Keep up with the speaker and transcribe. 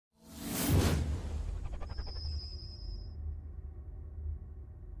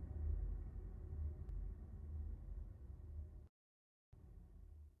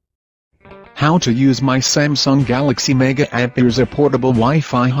How to use my Samsung Galaxy Mega app. Here's a portable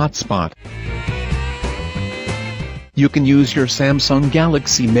Wi-Fi hotspot. You can use your Samsung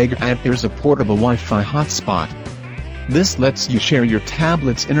Galaxy Mega app. Here's a portable Wi-Fi hotspot. This lets you share your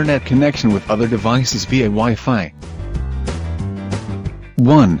tablet's internet connection with other devices via Wi-Fi.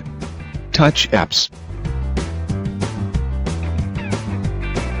 1. Touch apps.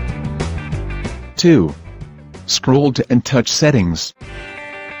 2. Scroll to and touch settings.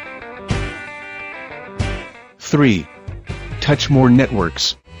 3. Touch more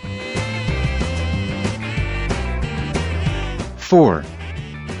networks. 4.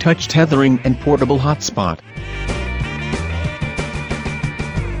 Touch tethering and portable hotspot.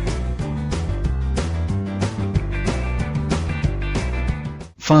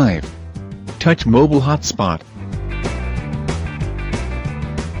 5. Touch mobile hotspot.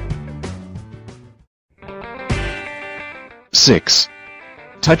 6.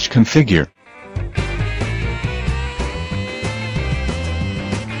 Touch configure.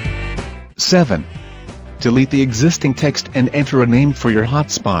 7. Delete the existing text and enter a name for your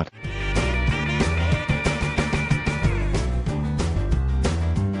hotspot.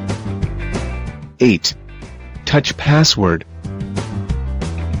 8. Touch password.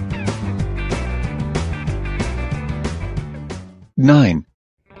 9.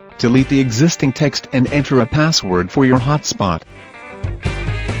 Delete the existing text and enter a password for your hotspot.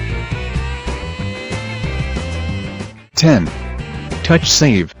 10. Touch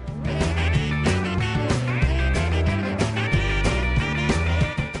save.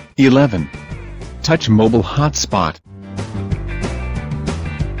 11. Touch mobile hotspot.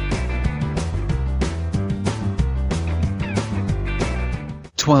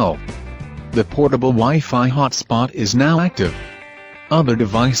 12. The portable Wi-Fi hotspot is now active. Other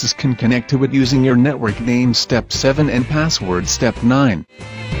devices can connect to it using your network name step 7 and password step 9.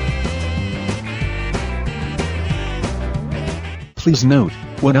 Please note,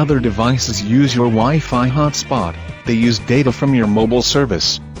 when other devices use your Wi-Fi hotspot, they use data from your mobile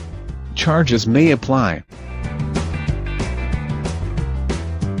service. Charges may apply.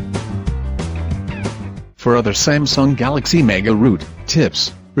 For other Samsung Galaxy Mega root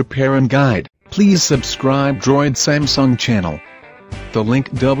tips, repair and guide, please subscribe Droid Samsung channel. The link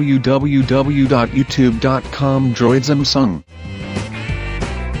www.youtube.com/droidsamsung.